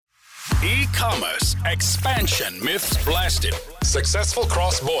E-commerce expansion myths blasted. Successful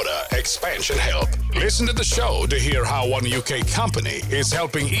cross-border expansion help. Listen to the show to hear how one UK company is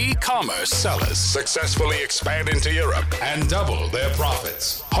helping e-commerce sellers successfully expand into Europe and double their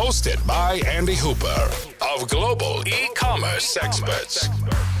profits. Hosted by Andy Hooper of Global E-commerce Experts.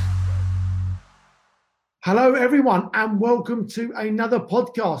 Hello, everyone, and welcome to another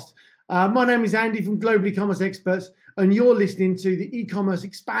podcast. My name is Andy from Global E-commerce Experts, and you're listening to the E-commerce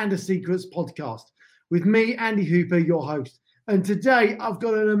Expander Secrets podcast with me, Andy Hooper, your host. And today I've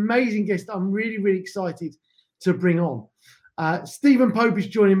got an amazing guest I'm really excited to bring on. Stephen Pope is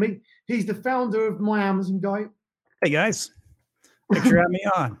joining me. He's the founder of My Amazon Guy. Hey, guys. Thanks for having me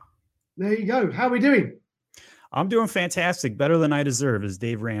on. There you go. How are we doing? I'm doing fantastic. Better than I deserve, as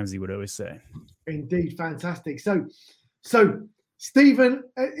Dave Ramsey would always say. Indeed. Fantastic. So Stephen,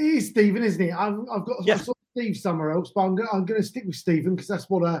 it is Stephen, isn't it? I've got I saw Steve somewhere else, but I'm going to stick with Stephen because that's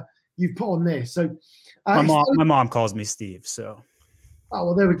what you've put on there. So my mom calls me Steve. So. Oh,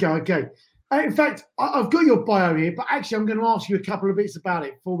 well, there we go. Okay. In fact, I've got your bio here, but actually I'm going to ask you a couple of bits about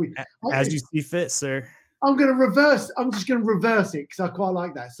it before we. As you see fit, sir. I'm just going to reverse it because I quite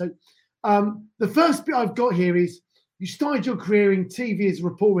like that. So the first bit I've got here is you started your career in TV as a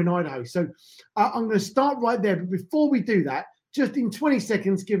reporter in Idaho. So I'm going to start right there. But before we do that, just in 20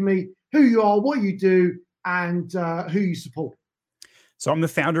 seconds, give me who you are, what you do, and who you support. So I'm the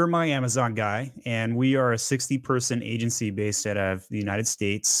founder of My Amazon Guy, and we are a 60-person agency based out of the United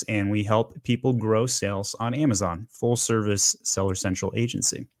States, and we help people grow sales on Amazon, full-service Seller Central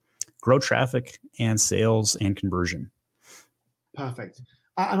agency. Grow traffic and sales and conversion. Perfect.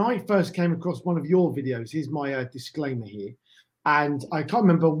 And I first came across one of your videos. Here's my disclaimer here. And I can't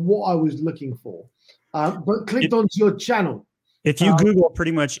remember what I was looking for, but clicked onto your channel. If you Google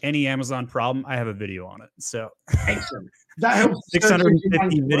pretty much any Amazon problem, I have a video on it. So excellent. That helps.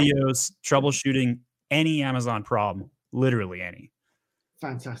 650 videos troubleshooting any Amazon problem, literally any.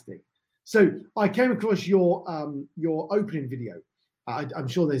 Fantastic. So I came across your opening video. I'm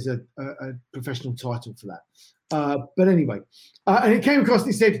sure there's a professional title for that. But anyway, and it came across,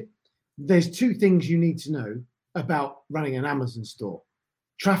 it said, there's two things you need to know about running an Amazon store: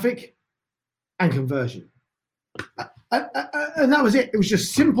 traffic and conversion. And that was it. It was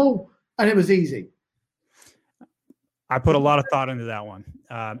just simple and it was easy. I put a lot of thought into that one.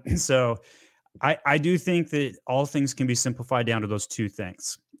 So I do think that all things can be simplified down to those two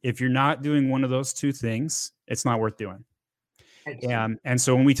things. If you're not doing one of those two things, it's not worth doing. And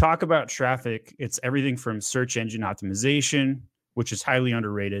so when we talk about traffic, it's everything from search engine optimization, which is highly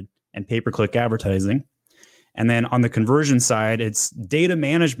underrated, and pay-per-click advertising. And then on the conversion side, it's data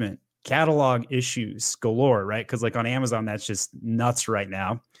management, catalog issues galore, right? Because like on Amazon, that's just nuts right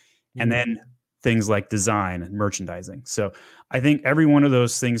now. Mm-hmm. And then things like design and merchandising. So I think every one of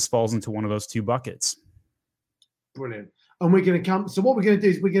those things falls into one of those two buckets. Brilliant. And we're going to come. So what we're going to do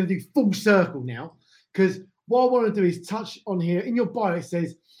is we're going to do full circle now, because what I want to do is touch on here. In your bio, it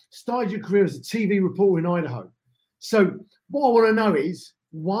says, started your career as a TV reporter in Idaho. So what I want to know is,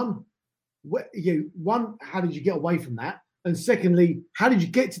 one, how did you get away from that? And secondly, how did you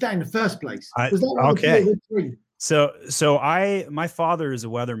get to that in the first place? Was that okay? So my father is a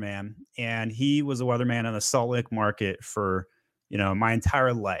weatherman, and he was a weatherman in the Salt Lake market for, my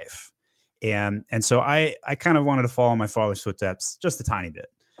entire life. And so I kind of wanted to follow my father's footsteps just a tiny bit.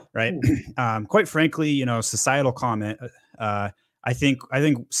 Right. Quite frankly, societal comment. I think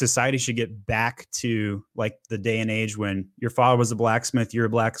society should get back to like the day and age when your father was a blacksmith, you're a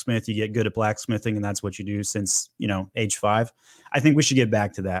blacksmith, you get good at blacksmithing, and that's what you do since, age 5. I think we should get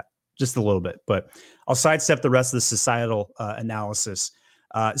back to that just a little bit, but I'll sidestep the rest of the societal analysis.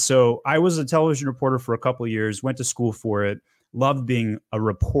 So I was a television reporter for a couple of years, went to school for it, loved being a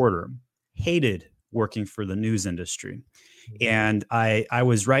reporter, hated working for the news industry. And I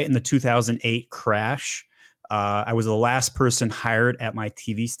was right in the 2008 crash. I was the last person hired at my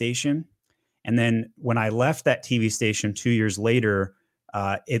TV station. And then when I left that TV station 2 years later,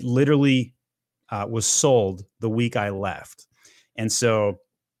 it literally was sold the week I left. And so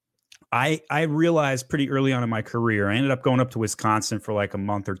I realized pretty early on in my career, I ended up going up to Wisconsin for like a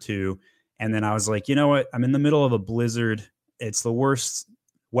month or two. And then I was like, you know what? I'm in the middle of a blizzard. It's the worst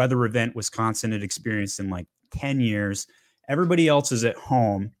weather event Wisconsin had experienced in like 10 years. Everybody else is at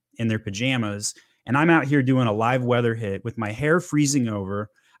home in their pajamas, and I'm out here doing a live weather hit with my hair freezing over.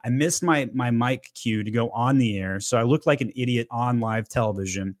 I missed my mic cue to go on the air, so I looked like an idiot on live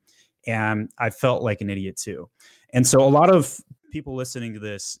television, and I felt like an idiot too. And so a lot of people listening to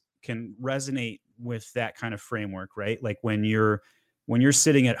this can resonate with that kind of framework, right? Like when you're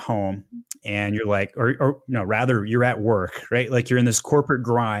sitting at home and you're like, or no, rather you're at work, right? Like you're in this corporate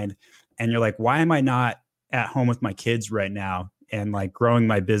grind and you're like, why am I not at home with my kids right now and like growing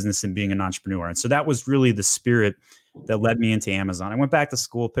my business and being an entrepreneur? And so that was really the spirit that led me into Amazon. I went back to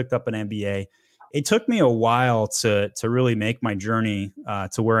school, picked up an MBA. It took me a while to really make my journey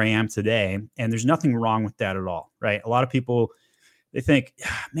to where I am today. And there's nothing wrong with that at all, right? A lot of people, they think,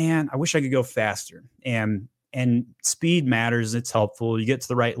 man, I wish I could go faster. And speed matters. It's helpful. You get to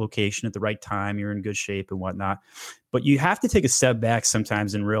the right location at the right time. You're in good shape and whatnot. But you have to take a step back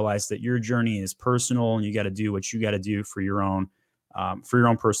sometimes and realize that your journey is personal, and you got to do what you got to do for your own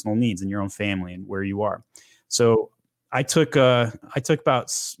personal needs and your own family and where you are. So I took about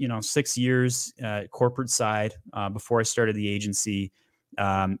 6 years corporate side before I started the agency.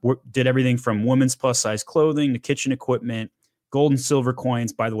 Did everything from women's plus size clothing to kitchen equipment. Gold and silver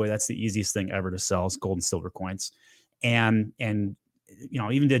coins, by the way, that's the easiest thing ever to sell is gold and silver coins. And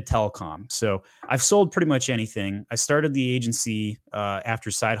even did telecom. So I've sold pretty much anything. I started the agency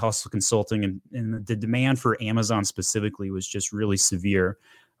after Side Hustle Consulting, and the demand for Amazon specifically was just really severe.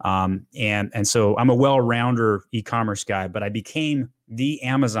 And so I'm a well-rounder e-commerce guy, but I became the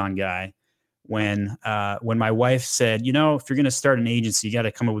Amazon guy when my wife said, if you're going to start an agency, you got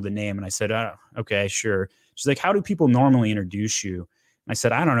to come up with a name. And I said, oh, okay, sure. She's like, how do people normally introduce you? And I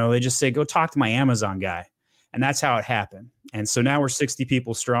said, I don't know. They just say, go talk to my Amazon guy. And that's how it happened. And so now we're 60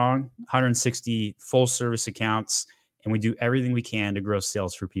 people strong, 160 full service accounts, and we do everything we can to grow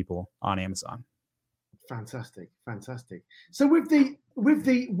sales for people on Amazon. Fantastic. So with the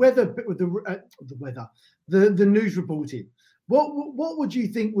weather, the news reporting, what would you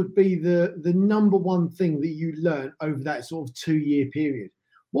think would be the number one thing that you learned over that sort of 2-year period?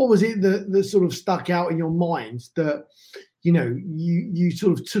 What was it that sort of stuck out in your mind that, you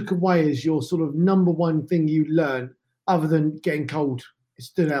sort of took away as your sort of number one thing you learned other than getting cold,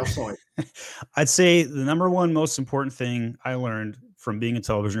 stood outside? I'd say the number one most important thing I learned from being a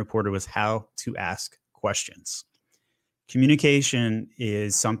television reporter was how to ask questions. Communication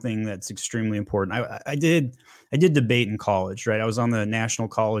is something that's extremely important. I did debate in college, right? I was on the national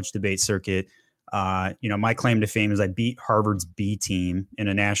college debate circuit. My claim to fame is I beat Harvard's B team in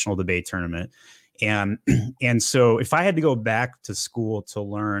a national debate tournament. And so if I had to go back to school to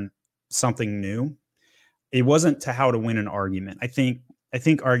learn something new, it wasn't to how to win an argument. I think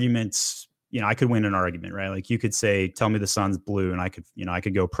arguments, I could win an argument, right? Like you could say, tell me the sun's blue, and I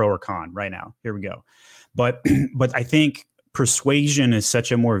could go pro or con right now. Here we go. But I think persuasion is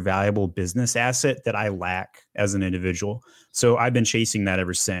such a more valuable business asset that I lack as an individual. So I've been chasing that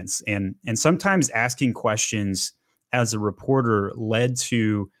ever since. And sometimes asking questions as a reporter led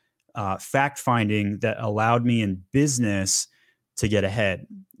to fact finding that allowed me in business to get ahead.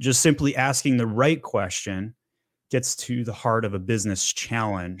 Just simply asking the right question gets to the heart of a business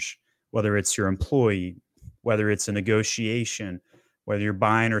challenge, whether it's your employee, whether it's a negotiation, whether you're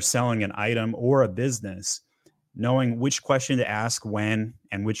buying or selling an item or a business. Knowing which question to ask when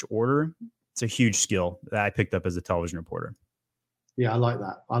and which order, it's a huge skill that I picked up as a television reporter. Yeah, I like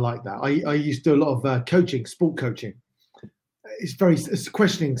that. I used to do a lot of coaching, sport coaching. It's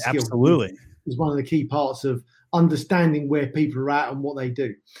questioning skill. Absolutely. Is one of the key parts of understanding where people are at and what they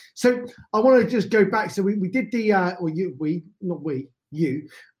do. So I want to just go back. So we did the, you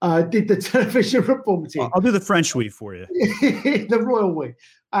did the television reporting. I'll do the French we for you. The royal we.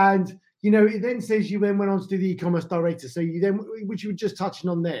 And it then says you then went on to do the e-commerce director. So you then, which you were just touching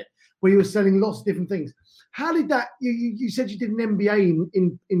on there, where you were selling lots of different things. How did that? You said you did an MBA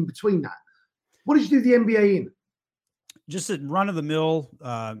in between that. What did you do the MBA in? Just a run-of-the-mill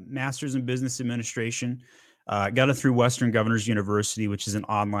master's in business administration. Got it through Western Governors University, which is an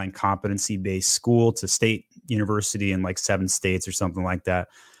online competency-based school. It's a state university in like 7 states or something like that.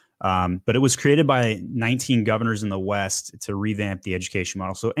 But it was created by 19 governors in the West to revamp the education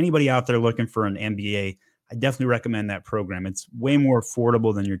model. So anybody out there looking for an MBA, I definitely recommend that program. It's way more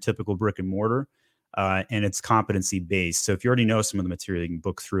affordable than your typical brick and mortar, and it's competency based. So if you already know some of the material, you can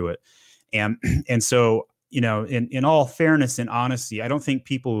book through it. And so, in all fairness and honesty, I don't think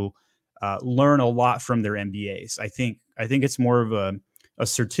people learn a lot from their MBAs. I think it's more of a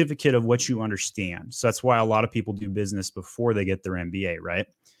certificate of what you understand. So that's why a lot of people do business before they get their MBA, right?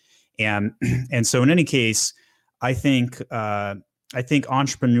 And so in any case, I think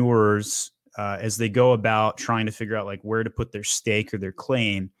entrepreneurs, as they go about trying to figure out like where to put their stake or their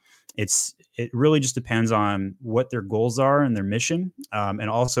claim, it really just depends on what their goals are and their mission, and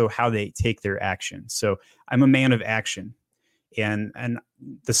also how they take their action. So I'm a man of action, and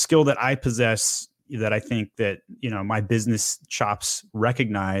the skill that I possess that I think that my business chops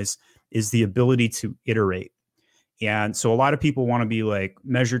recognize is the ability to iterate. And so a lot of people want to be like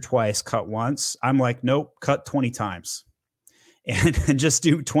measure twice, cut once. I'm like, nope, cut 20 times. and just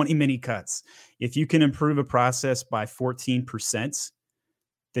do 20 mini cuts. If you can improve a process by 14%,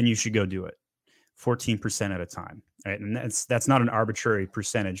 then you should go do it 14% at a time. Right. And that's not an arbitrary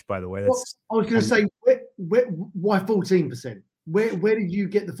percentage, by the way. That's I was going to say, why 14%? Where did you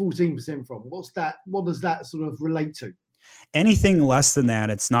get the 14% from? What's that? What does that sort of relate to? Anything less than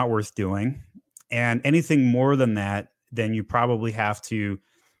that, it's not worth doing. And anything more than that, then you probably have to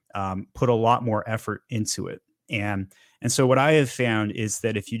put a lot more effort into it. And so what I have found is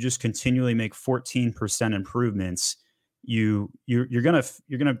that if you just continually make 14% improvements, you're gonna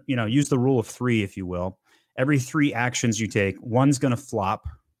use the rule of three, if you will. Every 3 actions you take, one's gonna flop,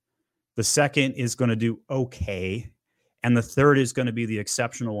 the second is gonna do okay, and the third is going to be the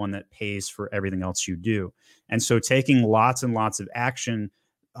exceptional one that pays for everything else you do. And so taking lots and lots of action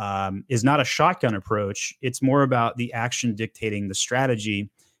is not a shotgun approach. It's more about the action dictating the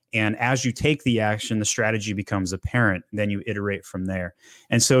strategy. And as you take the action, the strategy becomes apparent. Then you iterate from there.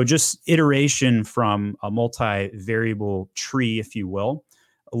 And so just iteration from a multi-variable tree, if you will,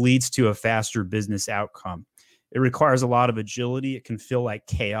 leads to a faster business outcome. It requires a lot of agility. It can feel like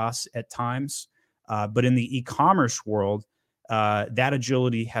chaos at times. But in the e-commerce world, that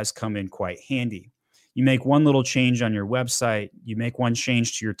agility has come in quite handy. You make one little change on your website, you make one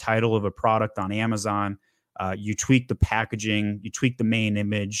change to your title of a product on Amazon, you tweak the packaging, you tweak the main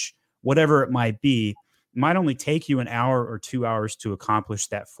image, whatever it might be. It might only take you an hour or 2 hours to accomplish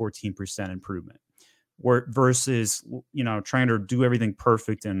that 14% improvement. Versus, trying to do everything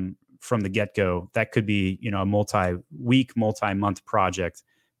perfect and from the get-go, that could be, a multi-week, multi-month project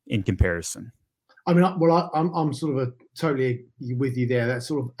in comparison. I mean, I'm sort of totally with you there. That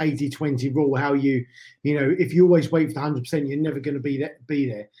sort of 80-20 rule, how if you always wait for the 100%, you're never going to be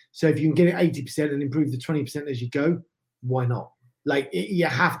there. So if you can get it 80% and improve the 20% as you go, why not? Like you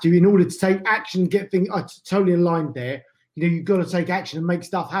have to, in order to take action, get things, I totally aligned there. You've got to take action and make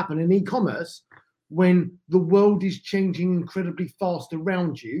stuff happen. In e-commerce, when the world is changing incredibly fast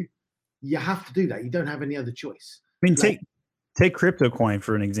around you, you have to do that. You don't have any other choice. I mean, take CryptoCoin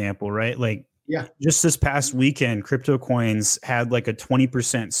for an example, right? Like, yeah, just this past weekend, crypto coins had like a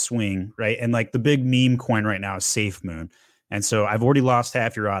 20% swing, right? And like the big meme coin right now is SafeMoon. And so I've already lost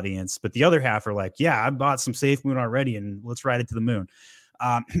half your audience, but the other half are like, yeah, I bought some SafeMoon already and let's ride it to the moon.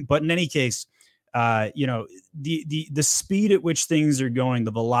 But in any case, the speed at which things are going,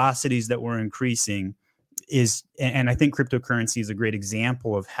 the velocities that we're increasing is, and I think cryptocurrency is a great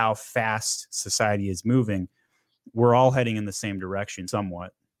example of how fast society is moving. We're all heading in the same direction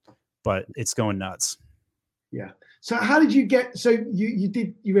somewhat, but it's going nuts. Yeah. So how did you get, so you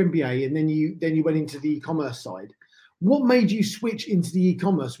did your MBA and then you went into the e-commerce side. What made you switch into the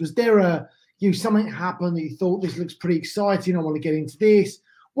e-commerce? Was there something happened that you thought, this looks pretty exciting, I want to get into this?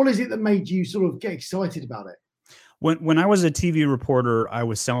 What is it that made you sort of get excited about it? When I was a TV reporter, I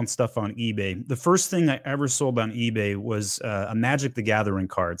was selling stuff on eBay. The first thing I ever sold on eBay was a Magic the Gathering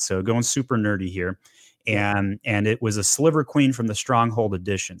card. So going super nerdy here. And it was a Sliver Queen from the Stronghold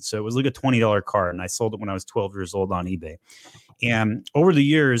edition. So it was like a $20 card, and I sold it when I was 12 years old on eBay. And over the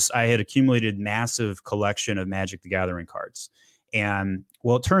years, I had accumulated massive collection of Magic the Gathering cards. And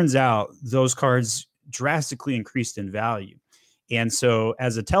well, it turns out those cards drastically increased in value. And so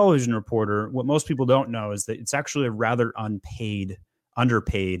as a television reporter, what most people don't know is that it's actually a rather underpaid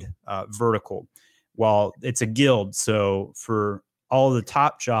vertical. While it's a guild, so for all the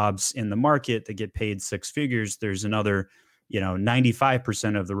top jobs in the market that get paid 6 figures, there's another,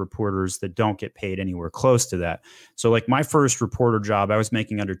 95% of the reporters that don't get paid anywhere close to that. So like my first reporter job, I was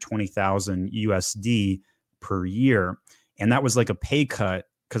making under 20,000 USD per year. And that was like a pay cut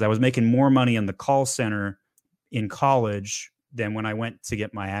because I was making more money in the call center in college than when I went to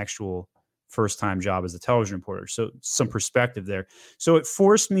get my actual first-time job as a television reporter. So some perspective there. So it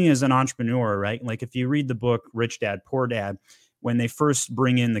forced me as an entrepreneur, right? Like if you read the book, Rich Dad, Poor Dad, when they first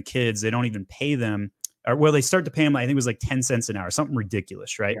bring in the kids, they don't even pay them. They start to pay them, I think it was like 10 cents an hour, something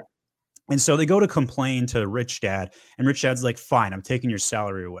ridiculous, right? Yeah. And so they go to complain to Rich Dad, and Rich Dad's like, fine, I'm taking your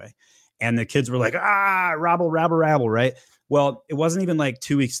salary away. And the kids were like, rabble, rabble, rabble, right? Well, it wasn't even like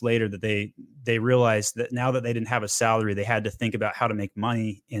 2 weeks later that they realized that now that they didn't have a salary, they had to think about how to make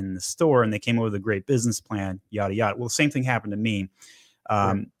money in the store, and they came up with a great business plan, yada, yada. Well, the same thing happened to me.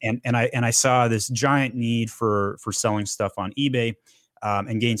 And I saw this giant need for selling stuff on eBay,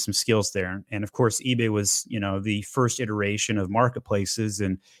 and gained some skills there. And of course, eBay was, the first iteration of marketplaces,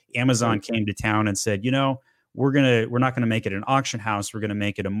 and Amazon came to town and said, we're not going to make it an auction house. We're going to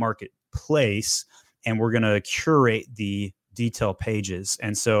make it a marketplace, and we're going to curate the detail pages.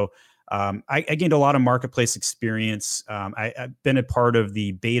 And so I gained a lot of marketplace experience. I've been a part of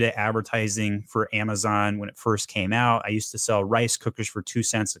the beta advertising for Amazon when it first came out. I used to sell rice cookers for 2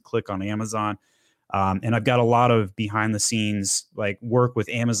 cents a click on Amazon. And I've got a lot of behind the scenes like work with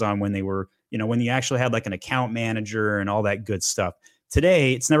Amazon when they were, when you actually had like an account manager and all that good stuff.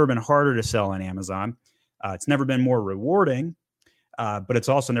 Today, it's never been harder to sell on Amazon. It's never been more rewarding, but it's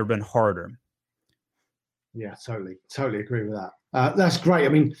also never been harder. Yeah, totally agree with that. That's great. I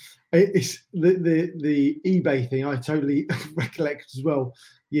mean, it's the eBay thing. I totally recollect as well.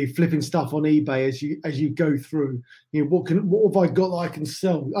 You flipping stuff on eBay as you go through. What have I got that I can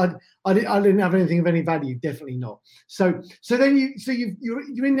sell? I didn't have anything of any value. Definitely not. So then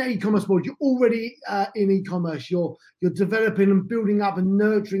you're in the e-commerce world. You're already in e-commerce. You're developing and building up and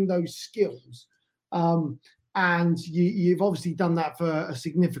nurturing those skills. And you've obviously done that for a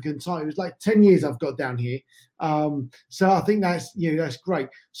significant time. It was like 10 years I've got down here. So I think that's great.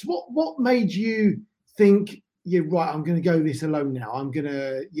 So what made you think, right, I'm going to go this alone now. I'm going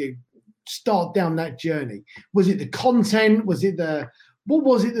to start down that journey. Was it the content? Was it what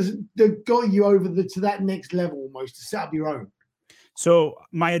was it that got you over to that next level almost to set up your own? So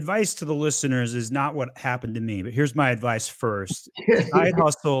my advice to the listeners is not what happened to me, but here's my advice first. Side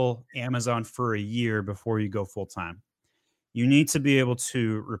hustle Amazon for a year before you go full time. You need to be able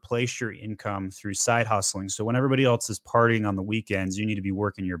to replace your income through side hustling. So when everybody else is partying on the weekends, you need to be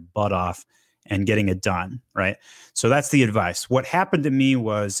working your butt off and getting it done, right? So that's the advice. What happened to me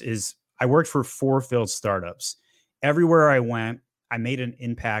is I worked for 4 failed startups. Everywhere I went, I made an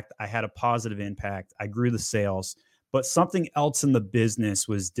impact. I had a positive impact. I grew the sales. But something else in the business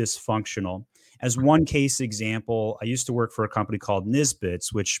was dysfunctional. As one case example, I used to work for a company called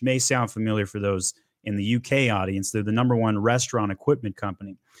Nisbets, which may sound familiar for those in the UK audience. They're the #1 restaurant equipment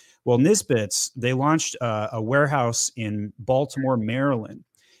company. Well, Nisbets, they launched a warehouse in Baltimore, Maryland,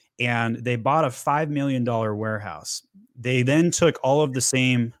 and they bought a $5 million warehouse. They then took all of the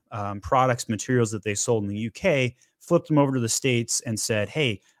same products, materials that they sold in the UK, flipped them over to the States and said,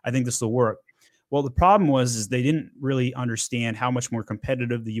 hey, I think this will work. Well, the problem was they didn't really understand how much more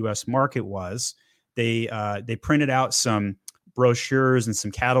competitive the U.S. market was. They printed out some brochures and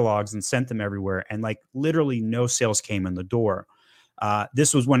some catalogs and sent them everywhere, and like literally no sales came in the door.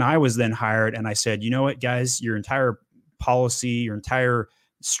 This was when I was then hired, and I said, you know what, guys, your entire policy, your entire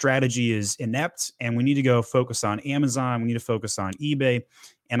strategy is inept, and we need to go focus on Amazon. We need to focus on eBay,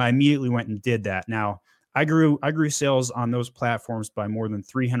 and I immediately went and did that. Now, I grew sales on those platforms by more than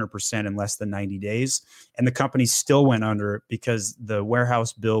 300% in less than 90 days. And the company still went under because the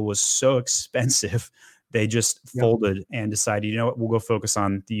warehouse bill was so expensive. They just folded and decided, you know what, we'll go focus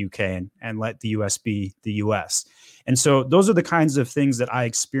on the UK and let the US be the US. And so those are the kinds of things that I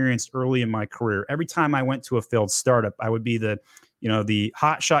experienced early in my career. Every time I went to a failed startup, I would be the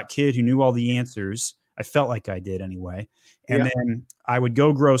hotshot kid who knew all the answers. I felt like I did anyway. And then I would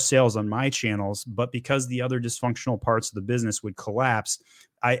go grow sales on my channels, but because the other dysfunctional parts of the business would collapse,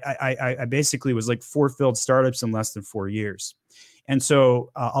 I basically was like 4 failed startups in less than 4 years. And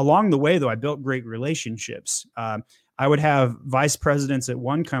so along the way, though, I built great relationships. I would have vice presidents at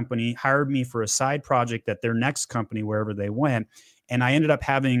one company hired me for a side project at their next company, wherever they went. And I ended up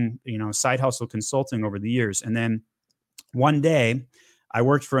having, side hustle consulting over the years. And then one day I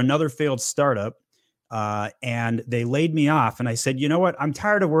worked for another failed startup. And they laid me off, and I said, you know what? I'm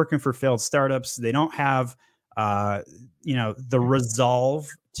tired of working for failed startups. They don't have, the resolve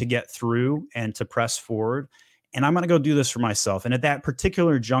to get through and to press forward. And I'm going to go do this for myself. And at that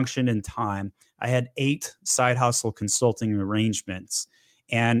particular junction in time, I had 8 side hustle consulting arrangements,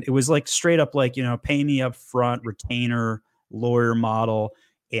 and it was like straight up, like, pay me up front, retainer, lawyer model.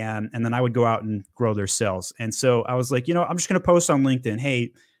 And then I would go out and grow their sales. And so I was like, I'm just going to post on LinkedIn,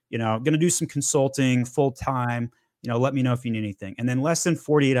 hey, I'm going to do some consulting full time, let me know if you need anything. And then less than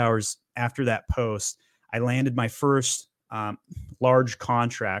 48 hours after that post, I landed my first large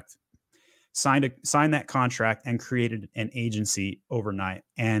contract, signed that contract, and created an agency overnight.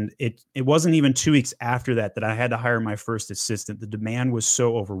 And it wasn't even 2 weeks after that I had to hire my first assistant. The demand was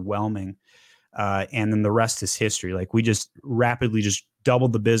so overwhelming. And then the rest is history. Like, we just rapidly just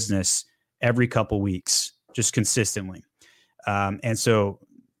doubled the business every couple weeks, just consistently. And so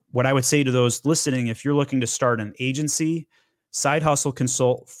what I would say to those listening, if you're looking to start an agency, side hustle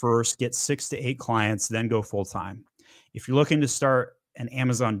consult first, get 6 to 8 clients, then go full time. If you're looking to start an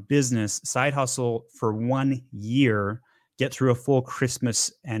Amazon business, side hustle for 1 year, get through a full Christmas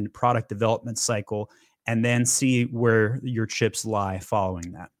and product development cycle, and then see where your chips lie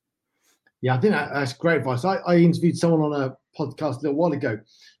following that. Yeah, I think that's great advice. I interviewed someone on a podcast a little while ago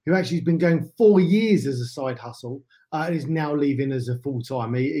who actually has been going 4 years as a side hustle and is now leaving as a full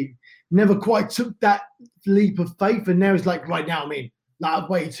time. He never quite took that leap of faith, and now he's like, right now I'm in. Like, I've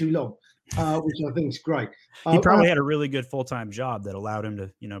waited too long, which I think is great. He probably had a really good full-time job that allowed him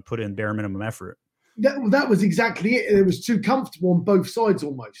to, put in bare minimum effort. That was exactly it. It was too comfortable on both sides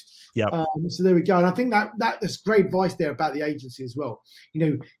almost. Yeah. So there we go. And I think that's great advice there about the agency as well.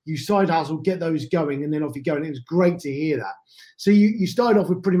 You side hustle, get those going, and then off you go. And it was great to hear that. So you started off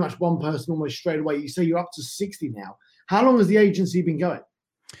with pretty much one person almost straight away. You say you're up to 60 now. How long has the agency been going?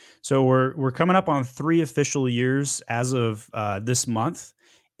 So we're coming up on 3 official years as of this month.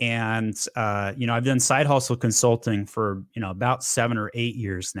 And, I've done side hustle consulting for, about 7 or 8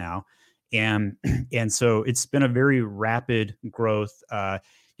 years now. And so it's been a very rapid growth. On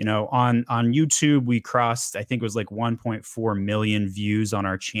YouTube, we crossed, I think it was like 1.4 million views on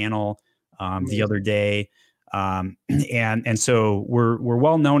our channel the other day. And so we're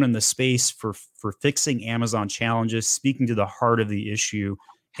well known in the space for fixing Amazon challenges, speaking to the heart of the issue.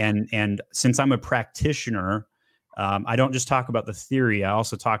 And since I'm a practitioner, I don't just talk about the theory. I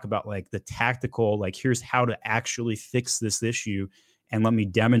also talk about like the tactical, like here's how to actually fix this issue, and let me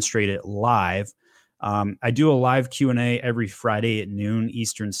demonstrate it live. I do a live Q&A every Friday at noon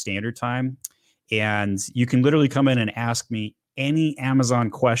Eastern Standard Time, and you can literally come in and ask me any Amazon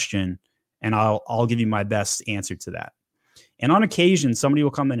question, and I'll give you my best answer to that. And on occasion, somebody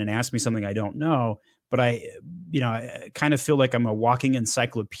will come in and ask me something I don't know, but I kind of feel like I'm a walking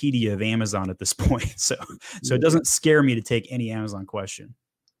encyclopedia of Amazon at this point. So it doesn't scare me to take any Amazon question.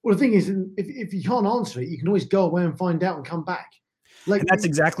 Well, the thing is, if you can't answer it, you can always go away and find out and come back. And that's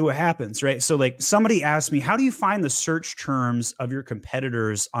exactly what happens, right? So like somebody asked me, how do you find the search terms of your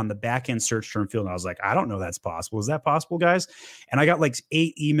competitors on the back-end search term field? And I was like, I don't know that's possible. Is that possible, guys? And I got like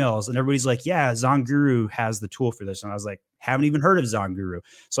 8 emails and everybody's like, yeah, ZonGuru has the tool for this. And I was like, haven't even heard of ZonGuru.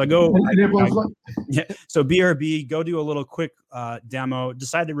 So I go, so BRB, go do a little quick demo,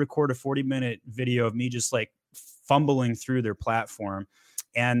 decided to record a 40-minute video of me just like fumbling through their platform.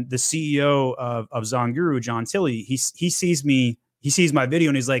 And the CEO of ZonGuru, John Tilley, he sees my video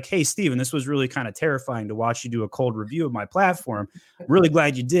and he's like, hey, Steven, this was really kind of terrifying to watch you do a cold review of my platform. Really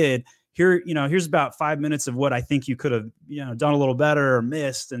glad you did. Here's about 5 minutes of what I think you could have, done a little better or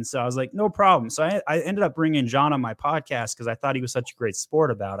missed. And so I was like, no problem. So I ended up bringing John on my podcast because I thought he was such a great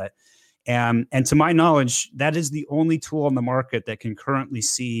sport about it. And to my knowledge, that is the only tool on the market that can currently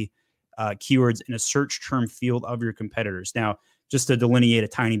see keywords in a search term field of your competitors. Now, just to delineate a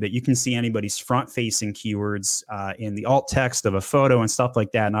tiny bit, you can see anybody's front-facing keywords in the alt text of a photo and stuff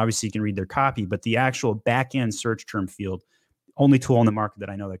like that. And obviously you can read their copy, but the actual back-end search term field, only tool on the market that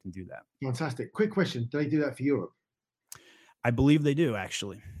I know that can do that. Fantastic. Quick question. Do they do that for Europe? I believe they do,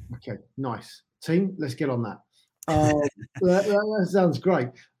 actually. Okay, nice. Team, let's get on that. That sounds great.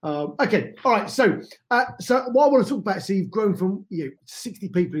 Okay, all right. So what I want to talk about, so you've grown from 60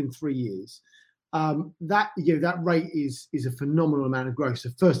 people in 3 years. That rate is a phenomenal amount of growth. So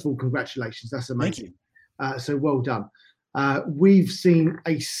first of all, congratulations. That's amazing. Thank you. So well done. We've seen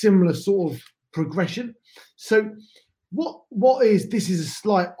a similar sort of progression. So what is, this is a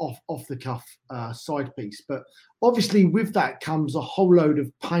slight off the cuff side piece, but obviously with that comes a whole load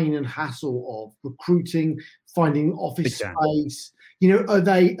of pain and hassle of recruiting, finding office space. Have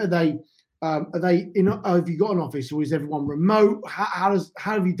you got an office, or is everyone remote? How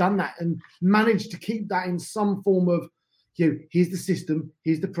have you done that and managed to keep that in some form of, here's the system,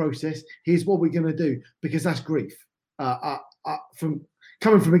 here's the process, here's what we're going to do? Because that's grief from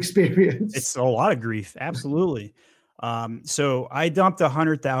coming from experience. It's a lot of grief. Absolutely. So I dumped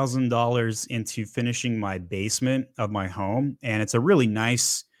 $100,000 into finishing my basement of my home, and it's a really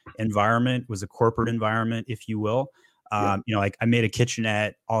nice environment. It was a corporate environment, if you will. Like I made a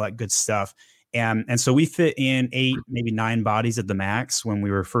kitchenette, all that good stuff. And so we fit in 8, maybe 9 bodies at the max when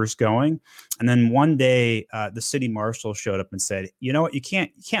we were first going. And then one day, the city marshal showed up and said, you know what, you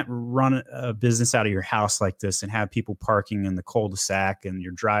can't run a business out of your house like this and have people parking in the cul-de-sac and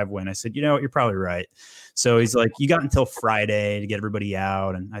your driveway. And I said, you know what, you're probably right. So he's like, you got until Friday to get everybody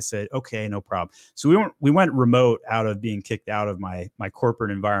out. And I said, okay, no problem. So we went remote out of being kicked out of my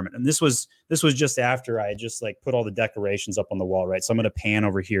corporate environment. And this was just after I just like put all the decorations up on the wall, right? So I'm going to pan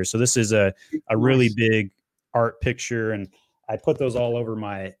over here. So this is a really big art picture, and I put those all over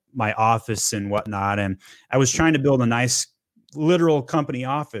my office and whatnot. And I was trying to build a nice literal company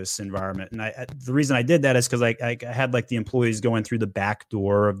office environment. And the reason I did that is because I had like the employees going through the back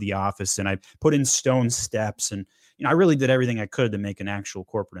door of the office, and I put in stone steps, and I really did everything I could to make an actual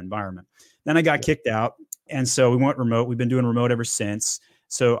corporate environment. Then I got kicked out, and so we went remote. We've been doing remote ever since.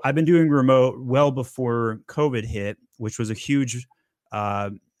 So I've been doing remote well before COVID hit, which was a huge,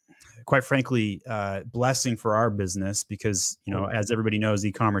 quite frankly, blessing for our business because, you know, as everybody knows,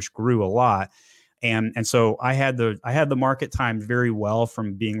 e-commerce grew a lot. And so I had the market timed very well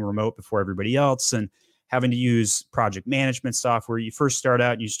from being remote before everybody else and having to use project management software. You first start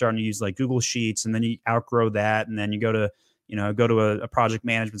out, you start to use like Google Sheets, and then you outgrow that. And then you go to a project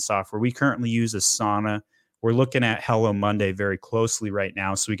management software. We currently use Asana. We're looking at Hello Monday very closely right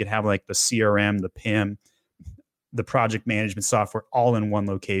now. So we could have like the CRM, the PIM, the project management software all in one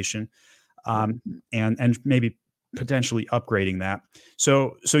location. And maybe potentially upgrading that.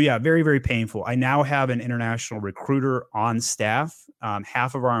 So yeah, very, very painful. I now have an international recruiter on staff.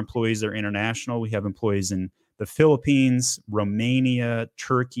 Half of our employees are international. We have employees in the Philippines, Romania,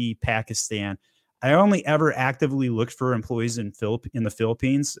 Turkey, Pakistan. I only ever actively looked for employees in the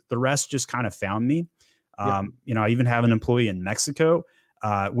Philippines. The rest just kind of found me. I even have an employee in Mexico,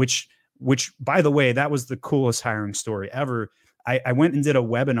 which by the way, that was the coolest hiring story ever. I went and did a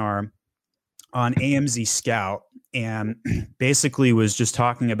webinar on AMZ Scout and basically was just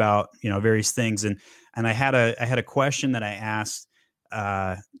talking about, various things. And I had a question that I asked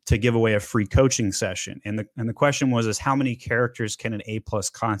to give away a free coaching session. And the question was, how many characters can an A+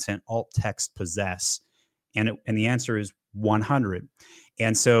 content alt text possess? And the answer is 100.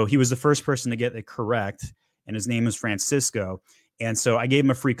 And so he was the first person to get it correct. And his name is Francisco. And so I gave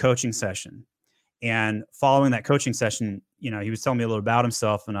him a free coaching session. And following that coaching session, he was telling me a little about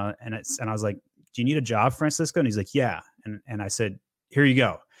himself, and I was like, "Do you need a job, Francisco?" And he's like, "Yeah." And I said, "Here you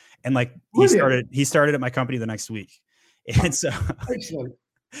go." And like he started at my company the next week. And so, excellent.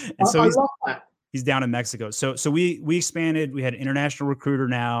 And so I love that. He's down in Mexico. So we expanded. We had an international recruiter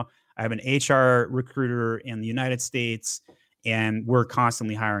now. I have an HR recruiter in the United States, and we're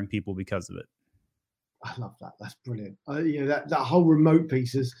constantly hiring people because of it. I love that. That's brilliant. That whole remote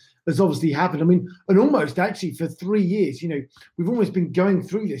piece has obviously happened. I mean, and almost actually for 3 years, we've almost been going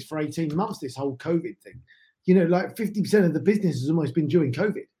through this for 18 months, this whole COVID thing. Like 50% of the business has almost been during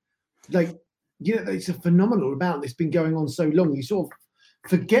COVID. Like, it's a phenomenal amount that's been going on so long. You sort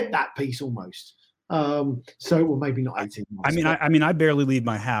of forget that piece almost. Well, maybe not 18 months. I mean, I barely leave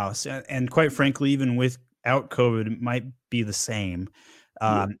my house. And quite frankly, even without COVID, it might be the same.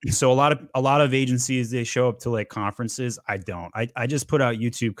 So a lot of agencies, they show up to like conferences. I don't. I just put out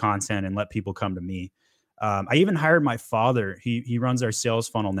YouTube content and let people come to me. I even hired my father. He runs our sales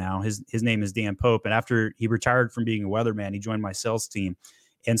funnel now. His name is Dan Pope. And after he retired from being a weatherman, he joined my sales team.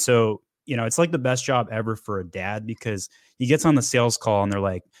 And so, it's like the best job ever for a dad, because he gets on the sales call and they're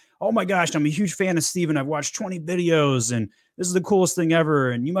like, "Oh my gosh, I'm a huge fan of Steven. I've watched 20 videos and this is the coolest thing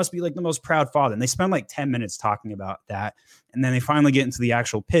ever. And you must be like the most proud father." And they spend like 10 minutes talking about that. And then they finally get into the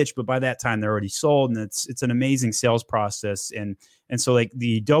actual pitch. But by that time, they're already sold. And it's an amazing sales process. And so like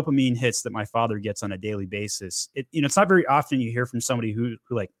the dopamine hits that my father gets on a daily basis, it's not very often you hear from somebody who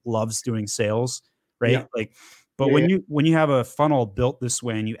like loves doing sales, right? Yeah. Like, but when you have a funnel built this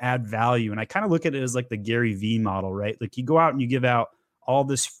way and you add value, and I kind of look at it as like the Gary Vee model, right? Like you go out and you give out all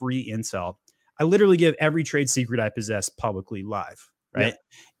this free intel. I literally give every trade secret I possess publicly live, right?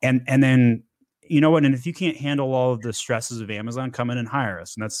 Yeah. And then, and if you can't handle all of the stresses of Amazon, come in and hire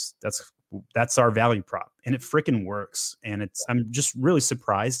us. And that's our value prop. And it freaking works. And I'm just really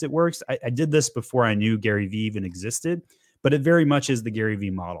surprised it works. I did this before I knew Gary Vee even existed, but it very much is the Gary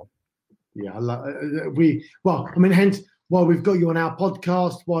Vee model. Yeah, hence why we've got you on our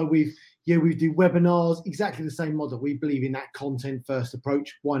podcast, why we do webinars, exactly the same model. We believe in that content first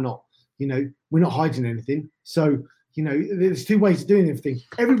approach. Why not? We're not hiding anything. So, there's two ways of doing everything.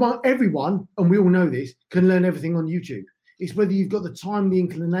 Everyone, and we all know this, can learn everything on YouTube. It's whether you've got the time, the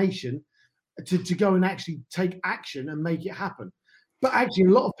inclination to go and actually take action and make it happen. But actually, a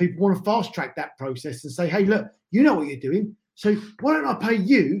lot of people want to fast track that process and say, "Hey, look, you know what you're doing. So why don't I pay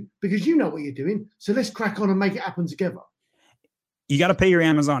you because you know what you're doing? So let's crack on and make it happen together." You got to pay your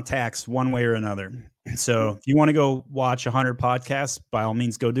Amazon tax one way or another. So if you want to go watch 100 podcasts, by all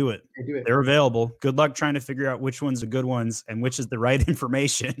means, go do it. They're available. Good luck trying to figure out which ones are good ones and which is the right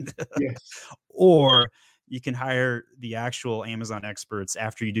information. Yes. Or you can hire the actual Amazon experts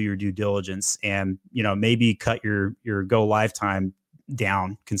after you do your due diligence and, maybe cut your go live time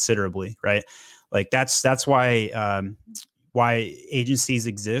down considerably, right? Like that's why agencies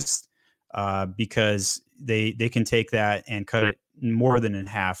exist, because they can take that and cut it more than in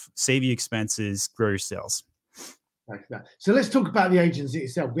half, save you expenses, grow your sales. Like that. So let's talk about the agency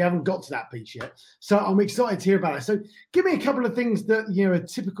itself. We haven't got to that piece yet. So I'm excited to hear about it. So give me a couple of things that, a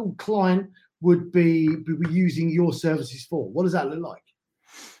typical client would be using your services for. What does that look like?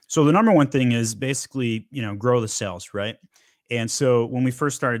 So the number one thing is basically, grow the sales, right? And so when we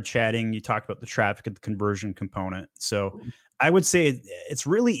first started chatting, you talked about the traffic and the conversion component. So I would say it's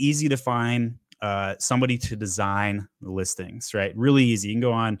really easy to find somebody to design the listings, right? Really easy. You can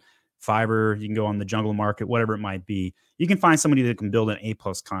go on Fiverr, you can go on the Jungle Market, whatever it might be. You can find somebody that can build an A+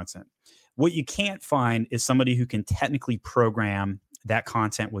 content. What you can't find is somebody who can technically program that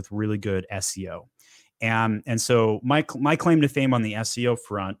content with really good SEO. And so my claim to fame on the SEO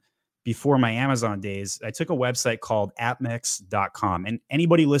front, before my Amazon days, I took a website called appmix.com. And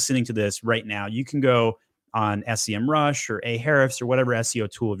anybody listening to this right now, you can go on SEMrush or Ahrefs or whatever SEO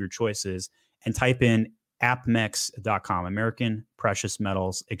tool of your choice is and type in appmix.com, American Precious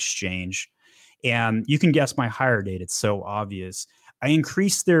Metals Exchange. And you can guess my hire date. It's so obvious. I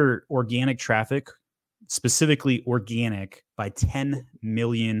increased their organic traffic, specifically organic, by 10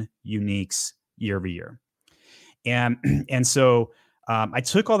 million uniques year over year. And so I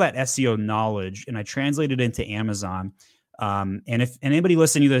took all that SEO knowledge and I translated it into Amazon. And if anybody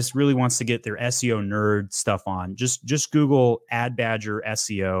listening to this really wants to get their SEO nerd stuff on, just Google Ad Badger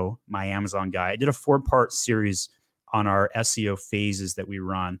SEO, my Amazon guy. I did a 4-part series on our SEO phases that we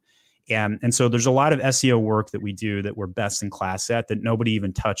run. And so there's a lot of SEO work that we do that we're best in class at that nobody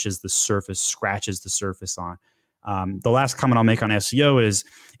even touches the surface, scratches the surface on. The last comment I'll make on SEO is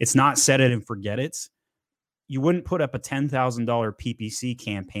it's not set it and forget it. You wouldn't put up a $10,000 PPC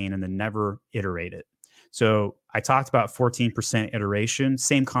campaign and then never iterate it. So I talked about 14% iteration.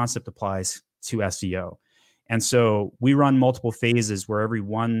 Same concept applies to SEO. And so we run multiple phases where every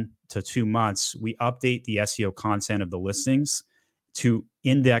 1 to 2 months, we update the SEO content of the listings to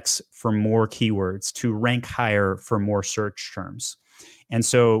index for more keywords, to rank higher for more search terms. And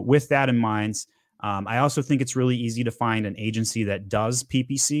so with that in mind, I also think it's really easy to find an agency that does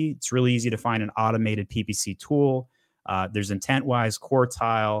PPC. It's really easy to find an automated PPC tool. There's IntentWise,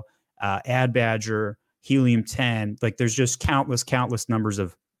 Quartile, Ad Badger, Helium 10. Like there's just countless numbers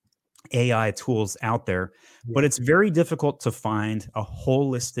of AI tools out there. But it's very difficult to find a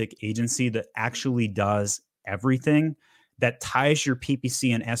holistic agency that actually does everything, that ties your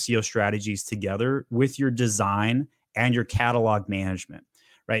PPC and SEO strategies together with your design and your catalog management.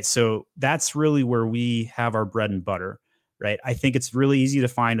 Right. So that's really where we have our bread and butter. Right. I think it's really easy to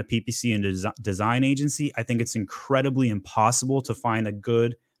find a PPC and design agency. I think it's incredibly impossible to find a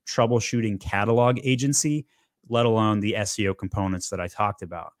good troubleshooting catalog agency, let alone the SEO components that I talked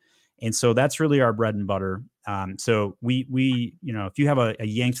about. And so that's really our bread and butter. So we if you have a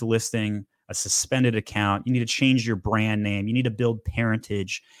yanked listing, a suspended account, you need to change your brand name, you need to build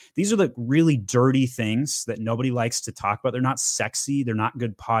parentage. These are the really dirty things that nobody likes to talk about. They're not sexy. They're not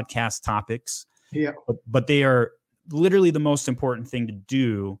good podcast topics. Yeah. But they are literally the most important thing to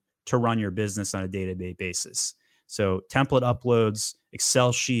do to run your business on a day-to-day basis. So template uploads,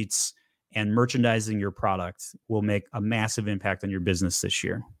 Excel sheets, and merchandising your product will make a massive impact on your business this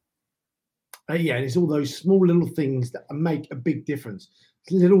year. Yeah, and it's all those small little things that make a big difference.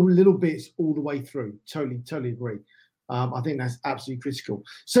 Little bits all the way through. Totally agree. I think that's absolutely critical.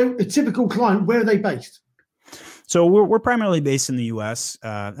 So a typical client, where are they based? So we're primarily based in the U.S.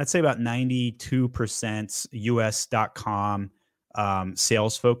 I'd say about 92% US.com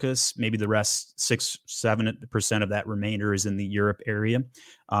sales focus. Maybe the rest, 6-7% of that remainder is in the Europe area.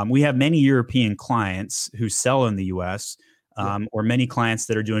 We have many European clients who sell in the U.S. Or many clients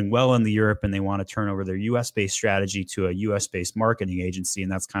that are doing well in the Europe and they want to turn over their US-based strategy to a US-based marketing agency.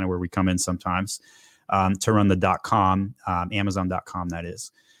 And that's kind of where we come in sometimes to run the .com, Amazon.com, that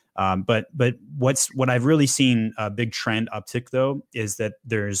is. But what I've really seen a big trend uptick, though, is that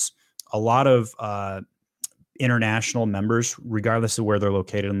there's a lot of international members, regardless of where they're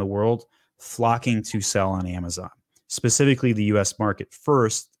located in the world, flocking to sell on Amazon, specifically the US market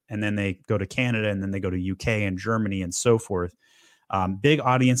first. And then they go to Canada, and then they go to UK and Germany and so forth. Big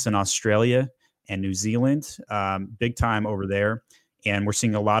audience in Australia and New Zealand, big time over there. And we're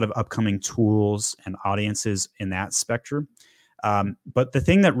seeing a lot of upcoming tools and audiences in that spectrum. But the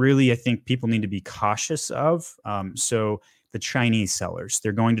thing that really I think people need to be cautious of, so the Chinese sellers,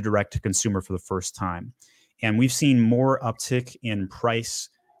 they're going to direct to consumer for the first time. And we've seen more uptick in price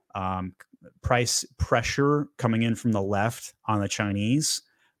pressure coming in from the left on the Chinese,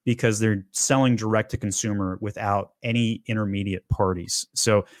 because they're selling direct to consumer without any intermediate parties.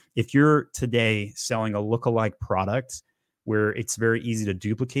 So if you're today selling a lookalike product where it's very easy to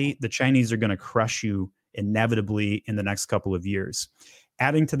duplicate, the Chinese are going to crush you inevitably in the next couple of years.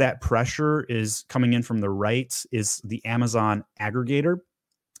 Adding to that pressure is coming in from the right is the Amazon aggregator.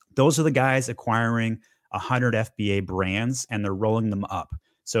 Those are the guys acquiring 100 FBA brands and they're rolling them up.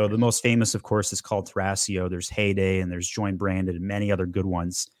 So the most famous, of course, is called Thrasio. There's Heyday and there's Join Branded and many other good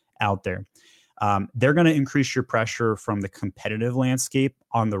ones out there. they're going to increase your pressure from the competitive landscape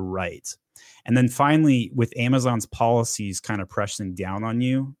on the right. And then finally, with Amazon's policies kind of pressing down on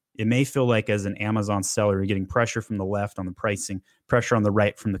you, it may feel like as an Amazon seller, you're getting pressure from the left on the pricing, pressure on the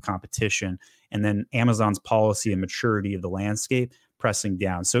right from the competition, and then Amazon's policy and maturity of the landscape pressing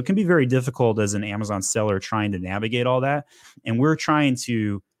down. So it can be very difficult as an Amazon seller trying to navigate all that. And we're trying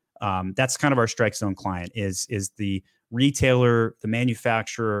to, that's kind of our strike zone client is the retailer, the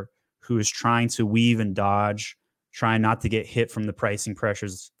manufacturer who is trying to weave and dodge, trying not to get hit from the pricing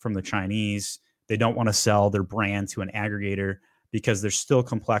pressures from the Chinese. They don't want to sell their brand to an aggregator because they're still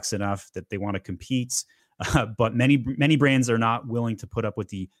complex enough that they want to compete. But many brands are not willing to put up with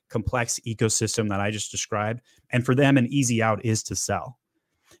the complex ecosystem that I just described. And for them, an easy out is to sell.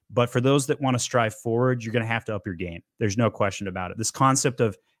 But for those that want to strive forward, you're going to have to up your game. There's no question about it. This concept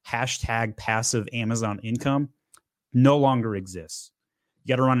of hashtag passive Amazon income no longer exists. You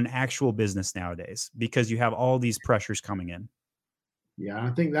got to run an actual business nowadays because you have all these pressures coming in. Yeah,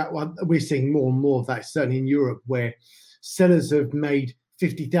 I think that we're seeing more and more of that, certainly in Europe, where sellers have made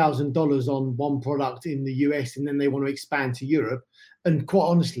 $50,000 on one product in the US and then they want to expand to Europe. And quite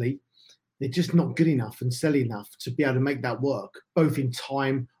honestly, they're just not good enough and sell enough to be able to make that work, both in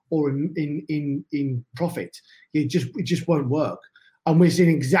time or in profit. It just won't work. And we're seeing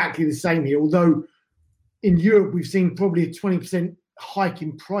exactly the same here. Although in Europe, we've seen probably a 20% hike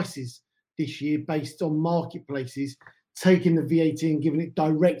in prices this year based on marketplaces taking the VAT and giving it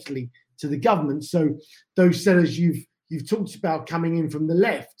directly to the government. So those sellers you've talked about coming in from the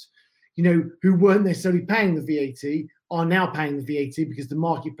left, who weren't necessarily paying the VAT are now paying the VAT because the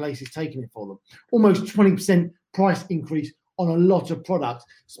marketplace is taking it for them. Almost 20% price increase on a lot of products,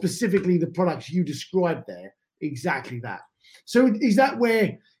 specifically the products you described there, exactly that. So is that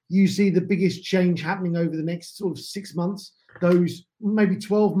where you see the biggest change happening over the next sort of 6 months, those maybe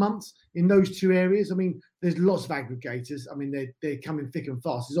 12 months in those two areas? I mean, there's lots of aggregators. I mean, they're coming thick and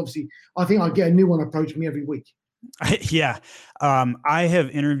fast. There's obviously, I think I get a new one approach me every week. Yeah. I have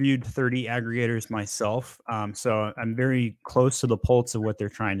interviewed 30 aggregators myself. So I'm very close to the pulse of what they're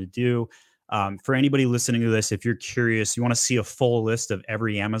trying to do. For anybody listening to this, if you're curious, you want to see a full list of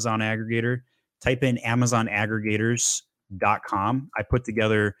every Amazon aggregator, type in AmazonAggregators.com. I put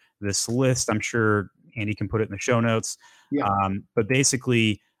together this list. I'm sure Andy can put it in the show notes. Yeah. But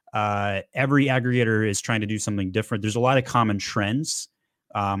basically, every aggregator is trying to do something different. There's a lot of common trends.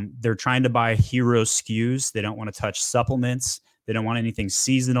 They're trying to buy hero SKUs. They don't want to touch supplements. They don't want anything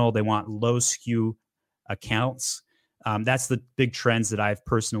seasonal. They want low SKU accounts. That's the big trends that I've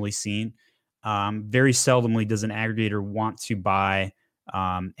personally seen. Very seldomly does an aggregator want to buy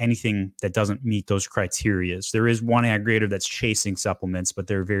anything that doesn't meet those criteria. There is one aggregator that's chasing supplements, but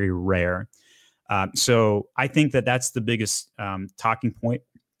they're very rare. So I think that that's the biggest talking point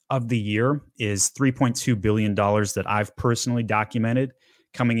of the year is $3.2 billion that I've personally documented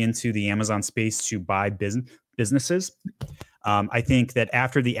coming into the Amazon space to buy businesses. I think that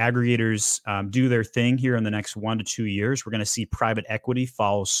after the aggregators do their thing here in the next 1 to 2 years, we're going to see private equity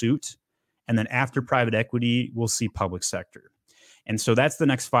follow suit. And then after private equity, we'll see public sector. And so that's the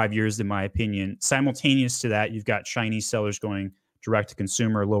next 5 years, in my opinion. Simultaneous to that, you've got Chinese sellers going direct to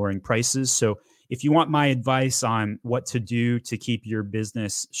consumer, lowering prices. So if you want my advice on what to do to keep your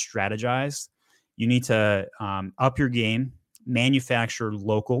business strategized, you need to up your game, manufacture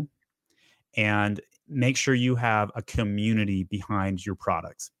local, and make sure you have a community behind your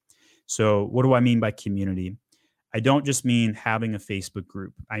product. So what do I mean by community? I don't just mean having a Facebook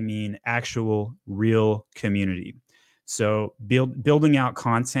group. I mean actual real community. So building out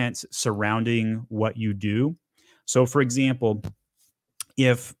content surrounding what you do. So for example,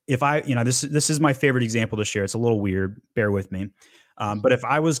 if I, this is my favorite example to share. It's a little weird, bear with me. But if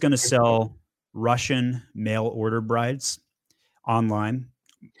I was going to sell Russian mail order brides online,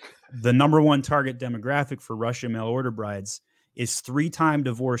 the number one target demographic for Russian mail order brides is 3-time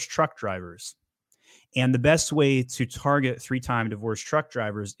divorced truck drivers. And the best way to target 3-time divorced truck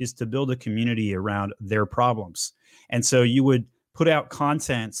drivers is to build a community around their problems. And so you would put out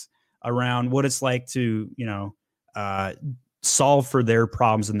content around what it's like to, solve for their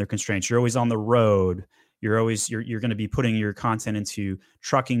problems and their constraints. You're always on the road. You're going to be putting your content into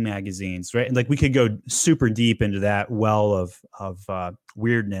trucking magazines, right? And like we could go super deep into that well of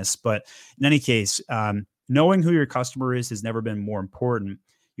weirdness, but in any case, knowing who your customer is has never been more important.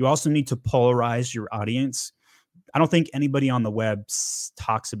 You also need to polarize your audience. I don't think anybody on the web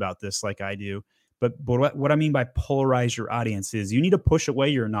talks about this like I do, but what I mean by polarize your audience is you need to push away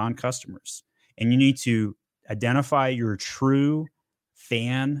your non-customers and you need to identify your true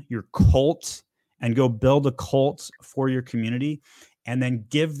fan, your cult, and go build a cult for your community. and then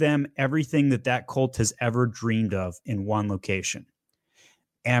give them everything that cult has ever dreamed of in one location.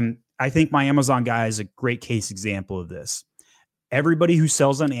 And I think my Amazon guy is a great case example of this. Everybody who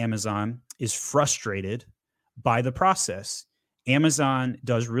sells on Amazon is frustrated by the process. Amazon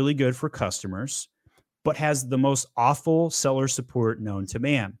does really good for customers, but has the most awful seller support known to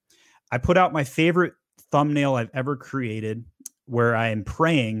man. I put out my favorite thumbnail I've ever created where I am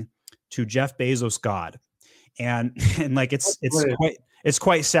praying to Jeff Bezos God. And like it's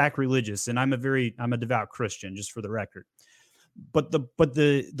quite sacrilegious. And I'm a devout Christian, just for the record. But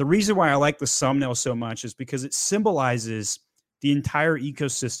the reason why I like the thumbnail so much is because it symbolizes the entire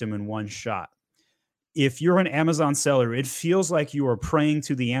ecosystem in one shot. If you're an Amazon seller, it feels like you are praying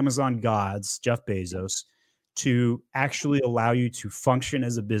to the Amazon gods, Jeff Bezos, to actually allow you to function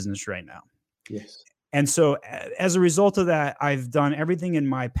as a business right now. Yes. And so as a result of that, I've done everything in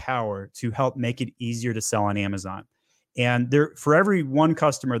my power to help make it easier to sell on Amazon. And for every one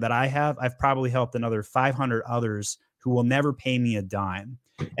customer that I have, I've probably helped another 500 others who will never pay me a dime.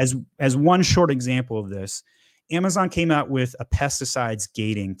 As one short example of this, Amazon came out with a pesticides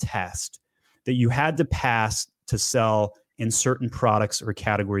gating test that you had to pass to sell in certain products or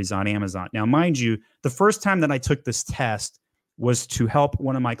categories on Amazon. Now, mind you, the first time that I took this test was to help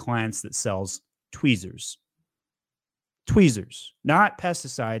one of my clients that sells tweezers. Tweezers, not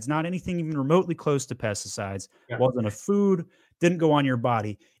pesticides, not anything even remotely close to pesticides. Yeah. Wasn't a food, didn't go on your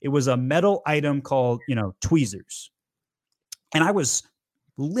body. It was a metal item called, tweezers. And I was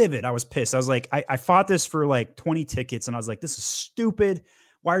livid. I was pissed. I was like, I fought this for like 20 tickets. And I was like, this is stupid.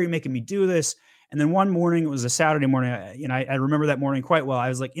 Why are you making me do this? And then one morning, it was a Saturday morning, I remember that morning quite well. I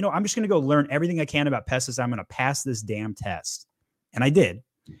was like, I'm just going to go learn everything I can about pesticides. I'm going to pass this damn test. And I did.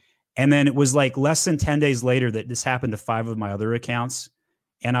 And then it was like less than 10 days later that this happened to 5 of my other accounts.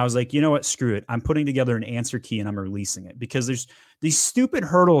 And I was like, you know what? Screw it. I'm putting together an answer key and I'm releasing it, because there's these stupid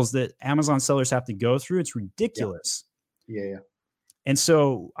hurdles that Amazon sellers have to go through. It's ridiculous. Yeah. And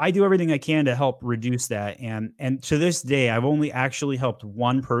so I do everything I can to help reduce that. And to this day, I've only actually helped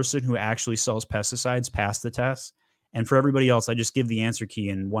one person who actually sells pesticides pass the test. And for everybody else, I just give the answer key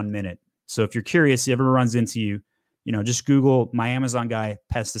in 1 minute. So if you're curious, if it ever runs into you, just Google my Amazon guy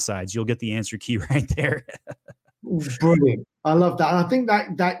pesticides. You'll get the answer key right there. Brilliant. I love that. And I think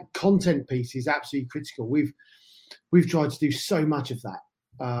that content piece is absolutely critical. We've tried to do so much of that.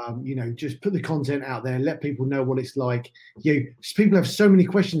 Just put the content out there, let people know what it's like. People have so many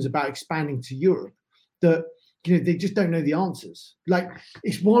questions about expanding to Europe that they just don't know the answers. Like,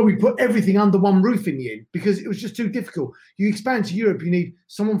 it's why we put everything under one roof in the end, because it was just too difficult. You expand to Europe, you need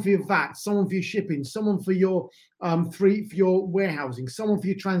someone for your VAT, someone for your shipping, someone for your for your warehousing, someone for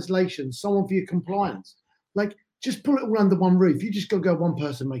your translation, someone for your compliance. Like, just put it all under one roof. You just go one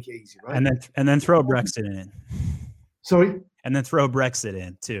person, make it easy, right? And then throw Brexit in. Sorry. And then throw Brexit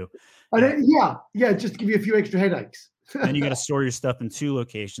in too. Yeah, just to give you a few extra headaches. Then you got to store your stuff in 2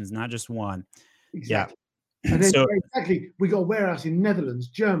 locations, not just one. Exactly. Yeah. And then exactly, we got a warehouse in Netherlands,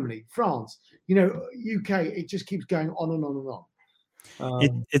 Germany, France, UK. It just keeps going on and on and on.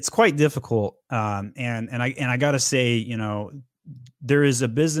 It's quite difficult. And I got to say, there is a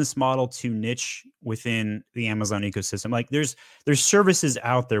business model to niche within the Amazon ecosystem. Like there's services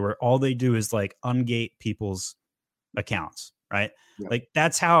out there where all they do is like ungate people's accounts, right? Yep. Like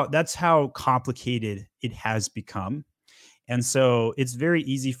that's how complicated it has become. And so it's very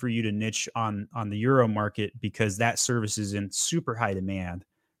easy for you to niche on the Euro market, because that service is in super high demand,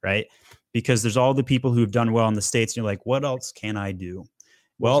 right? Because there's all the people who've done well in the States, and you're like, what else can I do?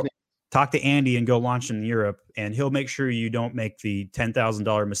 Well, talk to Andy and go launch in Europe, and he'll make sure you don't make the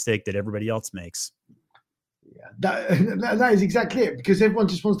 $10,000 mistake that everybody else makes. Yeah, that is exactly it, because everyone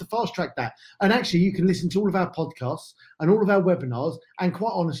just wants to fast track that. And actually, you can listen to all of our podcasts and all of our webinars, and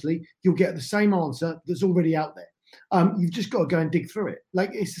quite honestly, you'll get the same answer that's already out there. You've just got to go and dig through it. Like,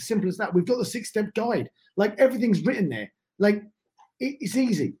 it's as simple as that. We've got the 6-step guide. Like, everything's written there. Like, it's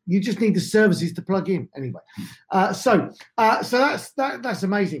easy. You just need the services to plug in anyway. So that's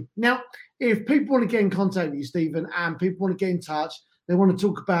amazing. Now, if people want to get in contact with you, Stephen, and people want to get in touch, they want to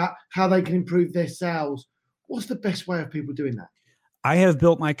talk about how they can improve their sales, what's the best way of people doing that? I have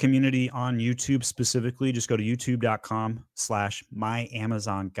built my community on YouTube specifically. Just go to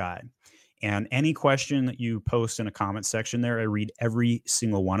youtube.com/myamazonguide. And any question that you post in a comment section there, I read every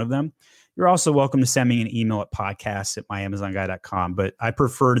single one of them. You're also welcome to send me an email at podcast@myamazonguide.com, but I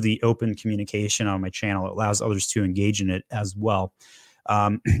prefer the open communication on my channel. It allows others to engage in it as well.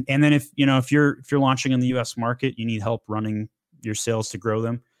 And then if you're launching in the US market, you need help running your sales to grow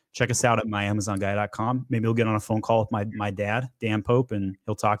them, check us out at myamazonguide.com. Maybe you'll get on a phone call with my dad, Dan Pope, and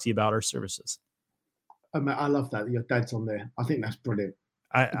he'll talk to you about our services. I love that your dad's on there. I think that's brilliant.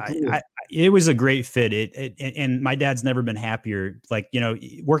 It was a great fit. And my dad's never been happier. Like,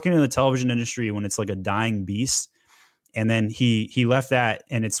 working in the television industry when it's like a dying beast. And then he left that,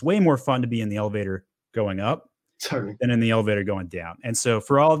 and it's way more fun to be in the elevator going up than in the elevator going down. And so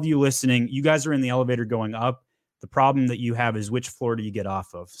for all of you listening, you guys are in the elevator going up. The problem that you have is which floor do you get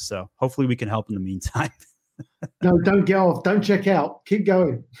off of? So hopefully we can help in the meantime. No, don't get off. Don't check out. Keep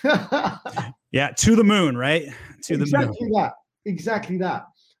going. Yeah, to the moon, right? Exactly that.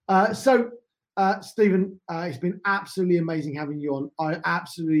 So, Stephen, it's been absolutely amazing having you on. I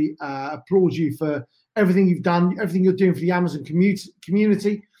absolutely applaud you for everything you've done, everything you're doing for the Amazon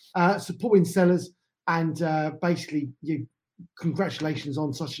community, supporting sellers, and basically, congratulations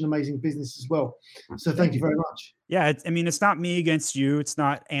on such an amazing business as well. So thank you very much. Yeah, it's not me against you. It's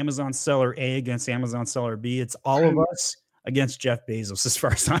not Amazon seller A against Amazon seller B. It's all of us against Jeff Bezos, as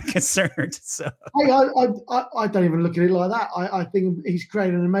far as I'm concerned. So hey, I don't even look at it like that. I think he's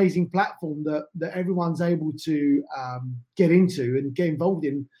created an amazing platform that everyone's able to get into and get involved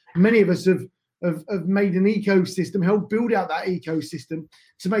in. Many of us have made an ecosystem, helped build out that ecosystem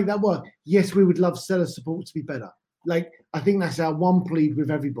to make that work. Yes, we would love seller support to be better. Like, I think that's our one plea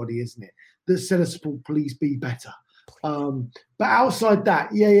with everybody, isn't it? That seller support, please be better. But outside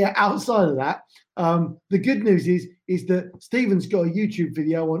that, outside of that, the good news is that Stephen's got a YouTube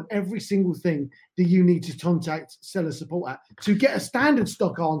video on every single thing that you need to contact seller support at to get a standard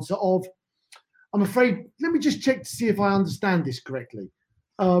stock answer of, I'm afraid, let me just check to see if I understand this correctly.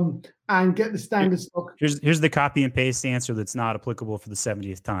 And get the standard stock. Here's the copy and paste answer that's not applicable for the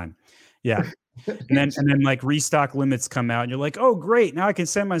 70th time. Yeah. And then like restock limits come out and you're like, oh, great. Now I can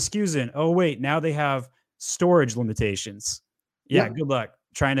send my SKUs in. Oh, wait, now they have storage limitations. Yeah. Good luck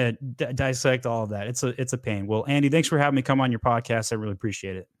trying to dissect all of that. It's a pain. Well, Andy, thanks for having me come on your podcast. I really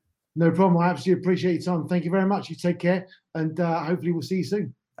appreciate it. No problem. I absolutely appreciate your time. Thank you very much. You take care, and hopefully we'll see you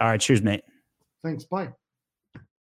soon. All right. Cheers, mate. Thanks. Bye.